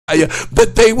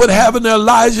that they would have an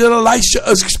Elijah and Elisha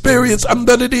experience.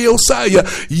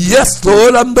 Yes,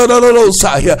 Lord.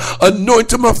 Anoint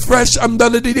them afresh.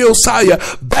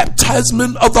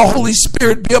 Baptism of the Holy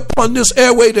Spirit be upon this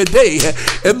airway today.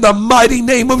 In the mighty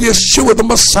name of Yeshua, the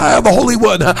Messiah, the Holy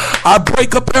One, I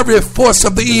break up every force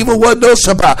of the evil one.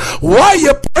 While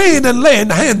you're praying and laying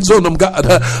hands on them, God,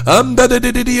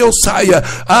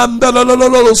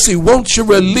 won't you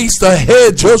release the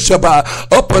hedge of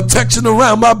protection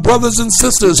around my brothers and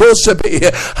sisters? In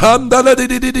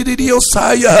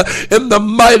the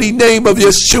mighty name of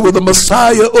Yeshua, the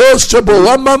Messiah,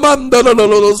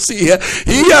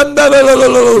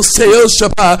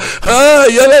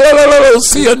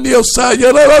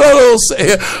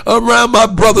 around my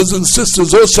brothers and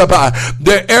sisters,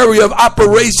 their area of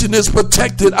operation is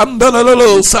protected.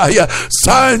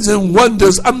 Signs and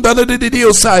wonders,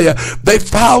 they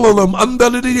follow them.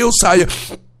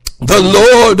 The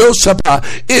Lord,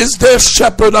 is their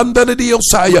shepherd.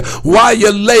 While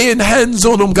you're laying hands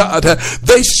on them, God,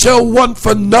 they shall want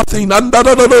for nothing.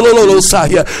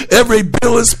 Every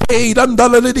bill is paid.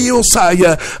 There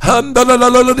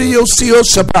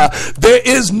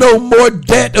is no more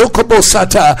debt. In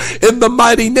the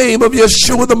mighty name of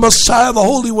Yeshua, the Messiah, the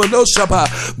Holy One,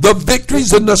 the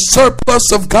victories and the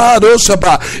surplus of God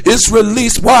is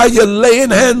released while you're laying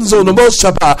hands on them.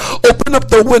 Open up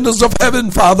the windows of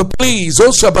heaven, Father, please,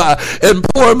 and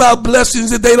pour them out blessings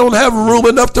that they don't have room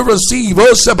enough to receive.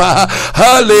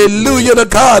 Hallelujah to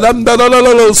God.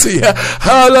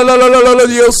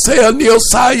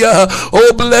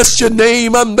 Oh, bless your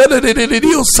name. Thank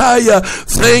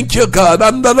you, God.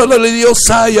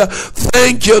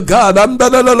 Thank you, God.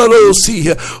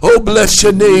 Oh, bless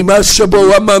your name.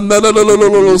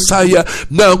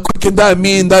 Now quicken thy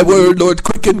me in thy word, Lord.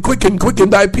 Quicken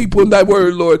thy people in thy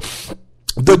word, Lord.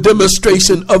 The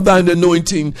demonstration of thine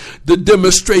anointing, the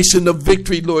demonstration of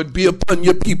victory, Lord, be upon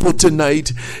your people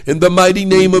tonight. In the mighty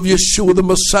name of Yeshua, the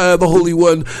Messiah, the Holy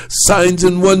One, signs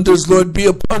and wonders, Lord, be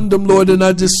upon them, Lord. And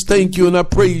I just thank you and I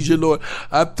praise you, Lord.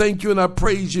 I thank you and I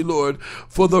praise you, Lord,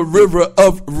 for the river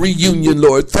of reunion,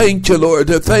 Lord. Thank you, Lord.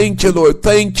 Thank you, Lord.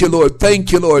 Thank you, Lord.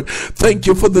 Thank you, Lord. Thank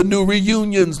you for the new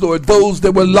reunions, Lord. Those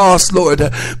that were lost, Lord.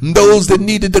 Those that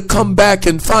needed to come back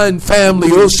and find family.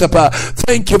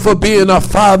 Thank you for being our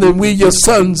Father, and we your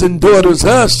sons and daughters.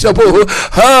 I feel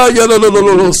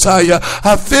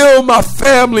my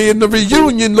family in the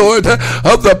reunion, Lord,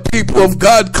 of the people of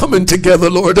God coming together,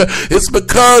 Lord. It's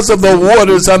because of the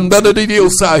waters.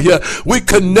 We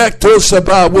connect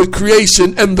with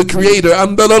creation and the Creator.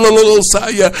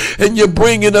 And you're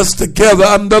bringing us together.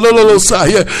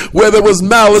 Where there was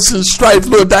malice and strife,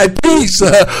 Lord, thy peace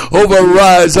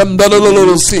overrides.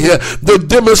 The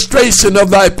demonstration of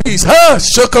thy peace.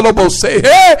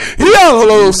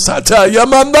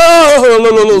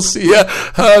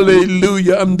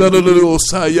 Hallelujah.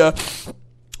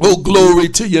 Oh, glory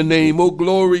to your name. Oh,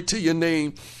 glory to your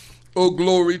name. Oh,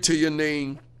 glory to your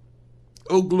name.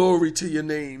 Oh, glory to your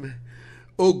name.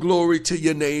 Oh, glory to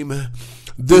your name.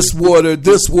 This water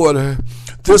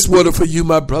for you,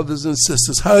 my brothers and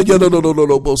sisters. It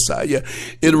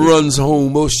runs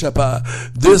home. Oh,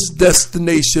 Shabbat. This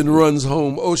destination runs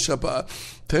home. Oh, Shabbat.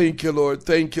 Thank you, Lord.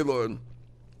 Thank you, Lord.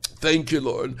 Thank you,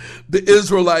 Lord. The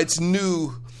Israelites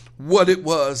knew what it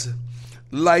was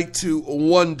like to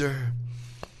wander.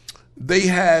 They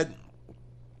had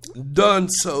done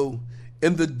so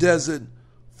in the desert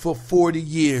for 40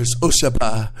 years. Oh,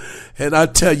 Shabbat. And I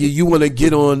tell you, you want to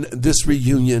get on this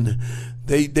reunion.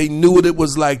 They knew what it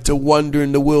was like to wander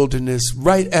in the wilderness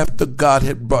right after God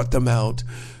had brought them out,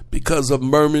 because of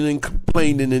murmuring and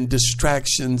complaining and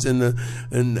distractions, and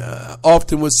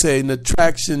often would say an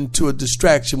attraction to a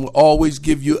distraction will always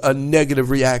give you a negative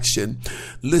reaction.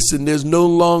 Listen, this is no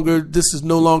longer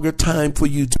time for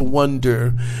you to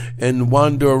wander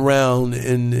around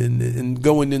and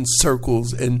going in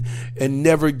circles and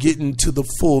never getting to the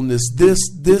fullness. This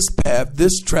path,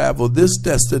 this travel, this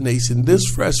destination, this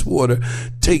fresh water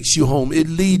takes you home. It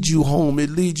leads you home.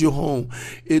 It leads you home.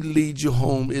 It leads you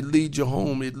home. It leads you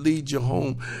home. It leads you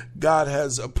home. God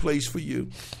has a place for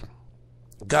you.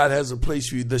 God has a place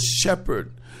for you. The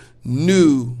shepherd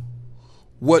knew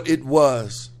what it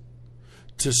was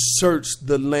to search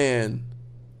the land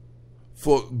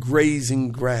for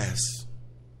grazing grass.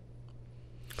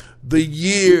 The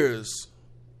years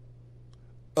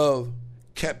of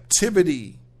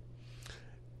captivity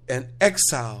and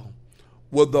exile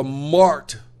were the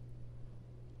mark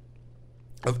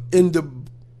of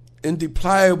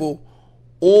indelible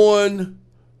on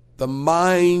the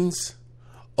minds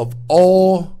of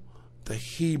all the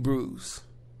Hebrews,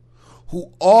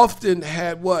 who often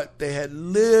had what? They had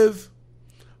lived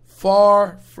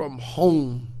far from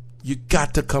home. You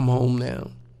got to come home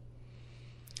now.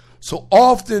 So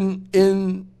often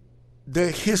in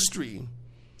the history,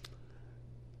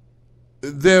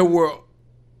 there were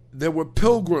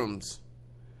pilgrims,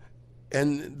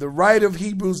 and the writer of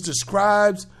Hebrews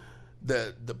describes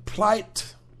the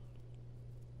plight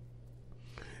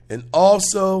and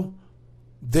also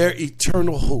their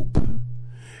eternal hope.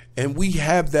 And we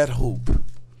have that hope.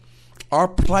 Our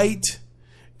plight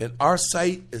and our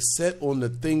sight is set on the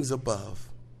things above.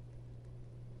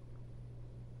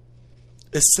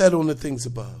 It's set on the things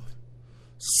above.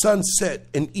 Sunset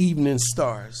and evening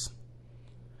stars.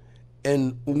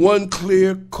 And one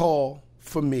clear call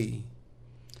for me.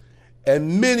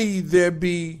 And many there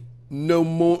be no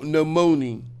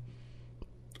moaning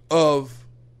of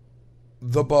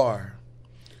the bar.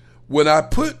 When I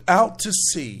put out to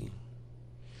sea,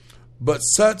 but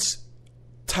such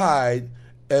tide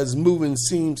as moving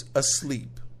seems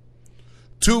asleep.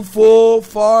 Too full,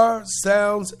 far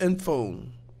sounds and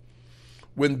foam.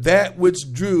 When that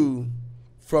which drew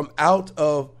from out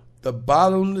of the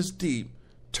bottomless deep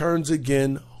turns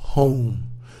again home.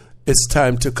 It's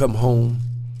time to come home.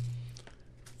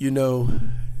 You know,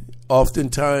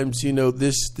 oftentimes, you know,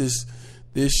 this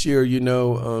year, you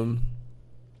know,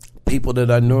 people that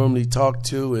I normally talk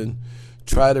to and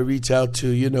try to reach out to,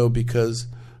 you know, because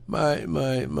my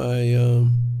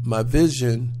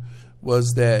vision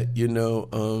was that, you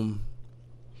know,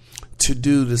 to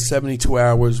do the 72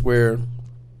 hours where,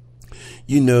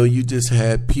 you know, you just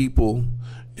had people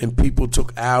and people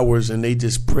took hours and they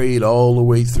just prayed all the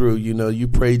way through. You know, you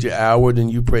prayed your hour, then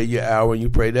you prayed your hour, and you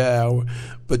prayed that hour.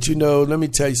 But, you know, let me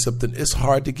tell you something. It's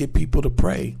hard to get people to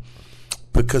pray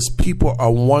because people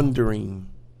are wandering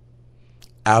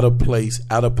out of place,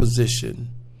 out of position.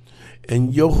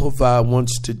 And Yehovah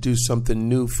wants to do something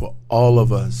new for all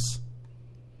of us.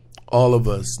 All of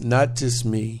us, not just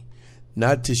me,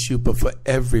 not just you, but for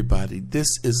everybody. This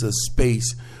is a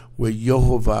space where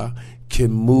Yehovah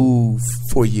can move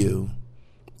for you.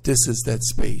 This is that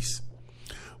space.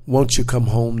 Won't you come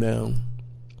home now?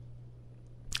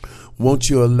 Won't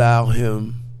you allow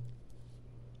him?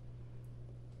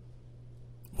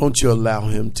 Won't you allow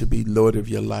him to be Lord of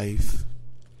your life?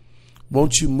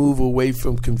 Won't you move away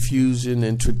from confusion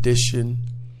and tradition?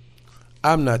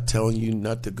 I'm not telling you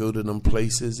not to go to them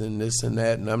places and this and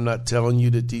that, and I'm not telling you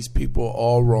that these people are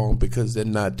all wrong, because they're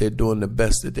not. They're doing the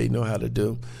best that they know how to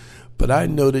do. But I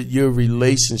know that your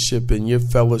relationship and your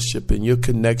fellowship and your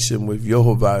connection with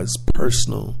Yehovah is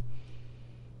personal.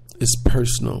 It's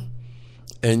personal.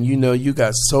 And you know, you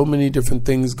got so many different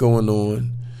things going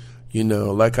on. You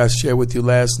know, like I shared with you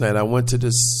last night, I went to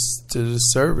the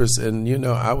service, and you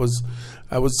know, I was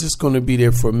just going to be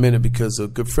there for a minute because a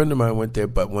good friend of mine went there.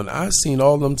 But when I seen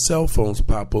all them cell phones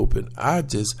pop open, I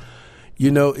just,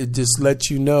 you know, it just lets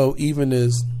you know, even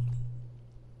as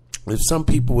if some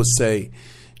people would say,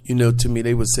 you know, to me,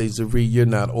 they would say, Zari, you're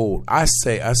not old. I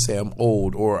say I'm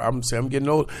old, or I'm saying I'm getting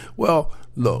old. Well,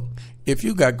 look, if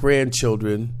you got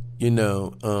grandchildren, you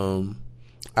know,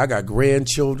 I got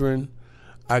grandchildren,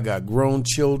 I got grown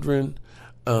children.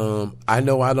 I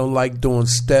know I don't like doing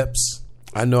steps.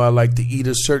 I know I like to eat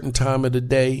a certain time of the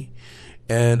day,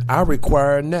 and I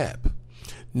require a nap.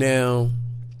 Now,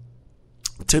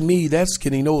 to me, that's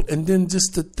getting old. And then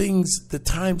just the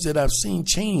times that I've seen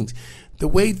change, the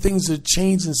way things are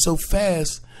changing so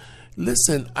fast.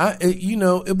 Listen, you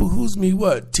know, it behooves me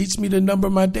what? Teach me to number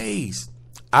my days.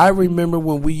 I remember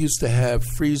when we used to have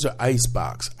freezer ice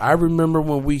box. I remember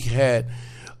when we had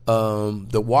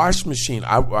the wash machine.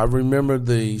 I remember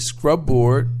the scrub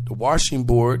board, the washing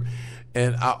board,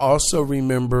 and I also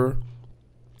remember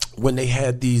when they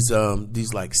had these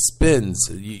like spins.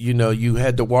 You know, you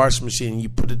had the wash machine, and you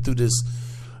put it through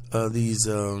these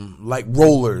like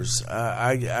rollers.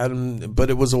 But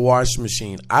it was a wash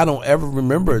machine. I don't ever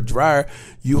remember a dryer.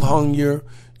 You hung your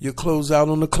clothes out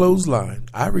on the clothesline.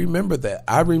 I remember that.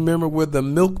 I remember with the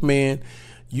milkman,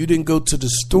 you didn't go to the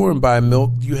store and buy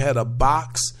milk. You had a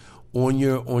box on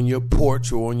your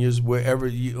porch or on your wherever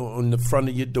on the front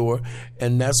of your door,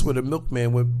 and that's where the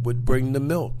milkman would bring the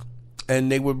milk, and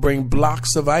they would bring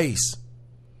blocks of ice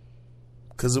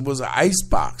because it was an ice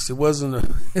box. It wasn't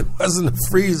a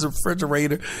freezer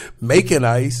refrigerator making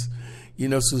ice. You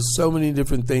know, so many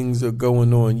different things are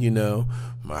going on. You know,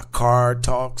 my car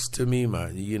talks to me.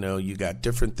 You got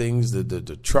different things.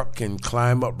 The truck can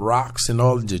climb up rocks, and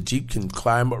all the Jeep can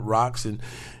climb up rocks, and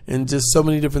just so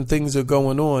many different things are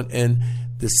going on. And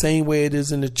the same way it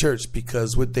is in the church,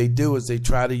 because what they do is they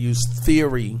try to use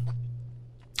theory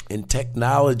and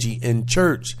technology in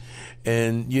church.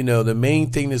 And, you know, the main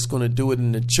thing that's going to do it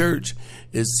in the church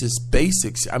is just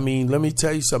basics. I mean, let me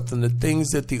tell you something. The things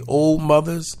that the old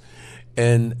mothers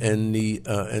and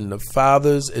the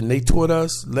fathers, and they taught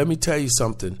us, let me tell you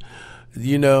something.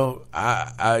 You know,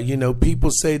 people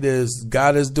say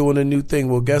God is doing a new thing.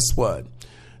 Well, guess what?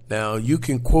 Now, you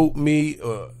can quote me,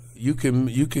 or you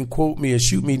can quote me and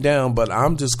shoot me down, but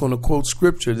I'm just going to quote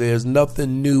scripture. There's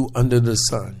nothing new under the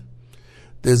sun.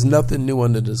 There's nothing new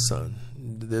under the sun.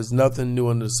 There's nothing new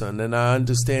under the sun. And I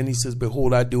understand he says,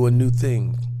 behold, I do a new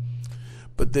thing.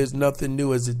 But there's nothing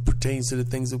new as it pertains to the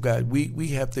things of God. We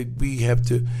have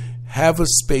to have a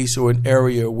space or an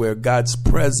area where God's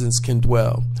presence can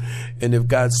dwell. And if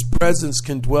God's presence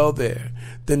can dwell there,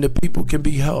 then the people can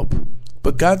be helped.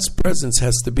 But God's presence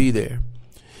has to be there.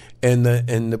 And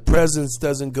the presence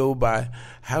doesn't go by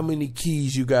how many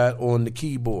keys you got on the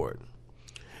keyboard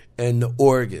and the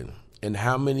organ and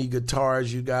how many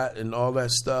guitars you got and all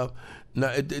that stuff. No,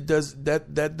 it does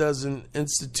that doesn't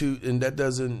institute, and that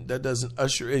doesn't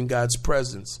usher in God's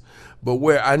presence. But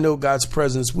where I know God's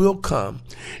presence will come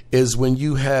is when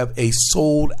you have a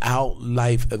sold out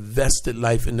life, a vested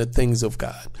life in the things of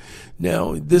God.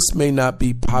 Now, this may not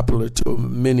be popular to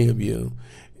many of you.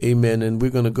 Amen. And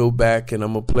we're going to go back and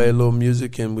I'm going to play a little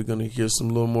music and we're going to hear some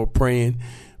little more praying.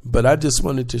 But I just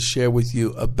wanted to share with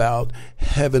you about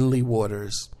heavenly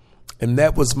waters. And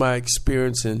that was my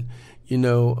experience. And, you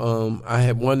know, I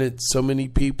had wanted so many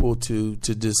people to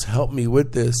just help me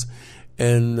with this.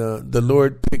 And the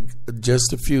Lord picked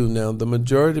just a few. Now, the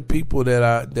majority of the people that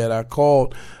I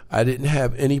called, I didn't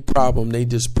have any problem. They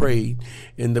just prayed.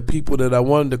 And the people that I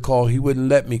wanted to call, he wouldn't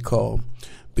let me call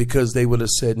because they would have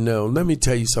said no. Let me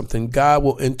tell you something. God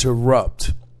will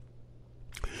interrupt.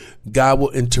 God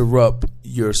will interrupt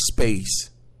your space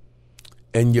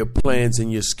and your plans and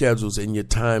your schedules and your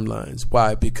timelines.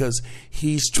 Why? Because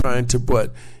he's trying to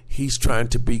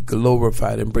be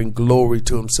glorified and bring glory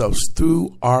to himself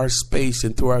through our space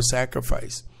and through our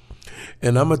sacrifice.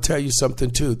 And I'm going to tell you something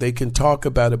too. They can talk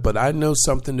about it, but I know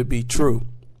something to be true.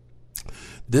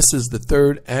 This is the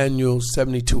third annual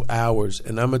 72 hours.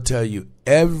 And I'm going to tell you,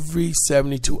 every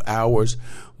 72 hours,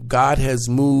 God has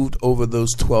moved over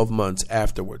those 12 months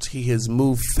afterwards. He has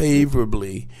moved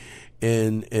favorably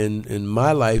in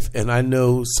my life, and I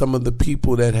know some of the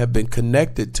people that have been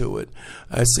connected to it.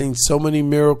 I've seen so many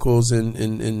miracles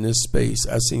in this space.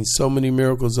 I've seen so many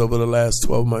miracles over the last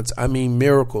 12 months. I mean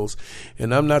miracles.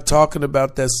 And I'm not talking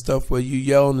about that stuff where you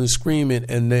yelling and screaming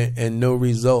and no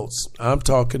results. I'm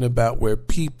talking about where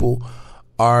people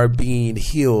are being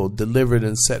healed, delivered,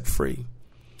 and set free.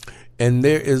 And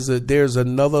there's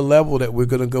another level that we're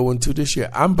going to go into this year.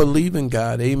 I'm believing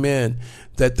God, amen,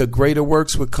 that the greater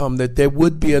works would come, that there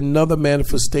would be another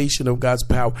manifestation of God's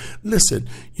power. Listen,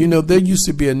 you know, there used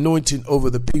to be anointing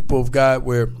over the people of God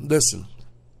where, listen,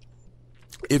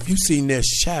 if you seen their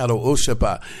shadow,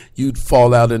 Oshaba, you'd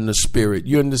fall out in the spirit.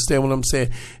 You understand what I'm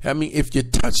saying? I mean, if you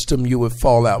touched them, you would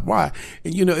fall out. Why?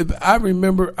 And, you know, I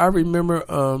remember,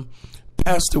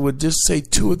 pastor would just say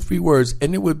 2 or 3 words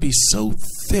and it would be so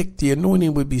thick. The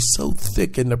anointing would be so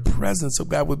thick and the presence of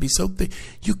God would be so thick.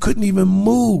 You couldn't even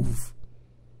move.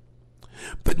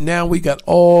 But now we got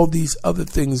all these other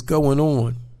things going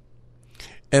on.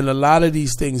 And a lot of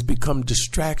these things become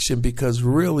distraction because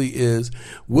really is,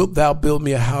 wilt thou build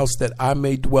me a house that I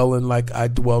may dwell in like I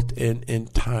dwelt in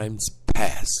times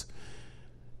past.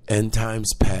 And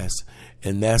times past.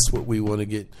 And that's what we want to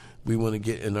get. We want to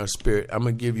get in our spirit. I'm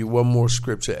going to give you one more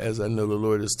scripture as I know the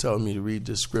Lord is telling me to read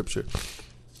this scripture.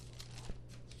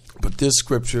 But this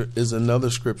scripture is another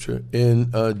scripture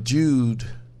in Jude,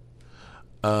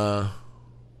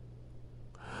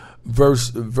 verse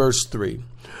 3.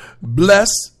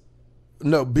 Beloved,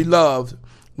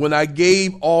 when I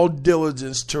gave all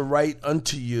diligence to write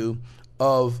unto you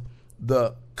of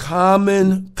the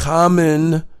common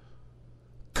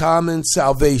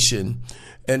salvation.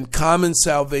 And common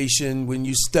salvation, when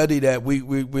you study that,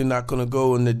 we're not going to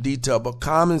go into detail, but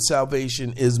common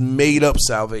salvation is made up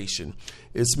salvation.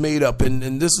 It's made up.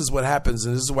 And this is what happens.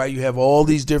 And this is why you have all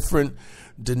these different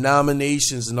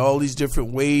denominations and all these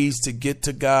different ways to get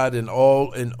to God and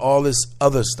all this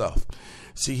other stuff.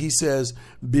 See, he says,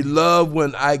 beloved,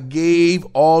 when I gave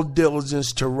all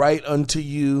diligence to write unto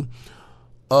you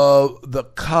of the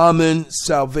common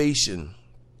salvation,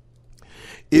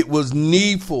 it was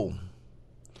needful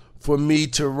for me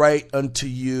to write unto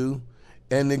you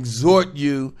and exhort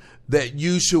you that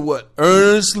you should what?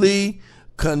 Earnestly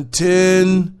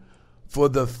contend for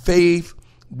the faith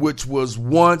which was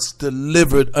once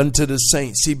delivered unto the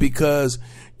saints. See, because,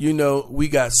 you know, we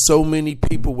got so many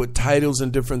people with titles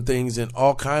and different things and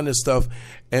all kind of stuff.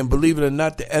 And believe it or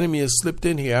not, the enemy has slipped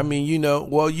in here. I mean, you know,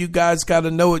 well, you guys got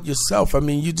to know it yourself. I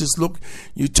mean, you just look,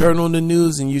 you turn on the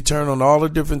news and you turn on all the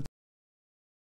different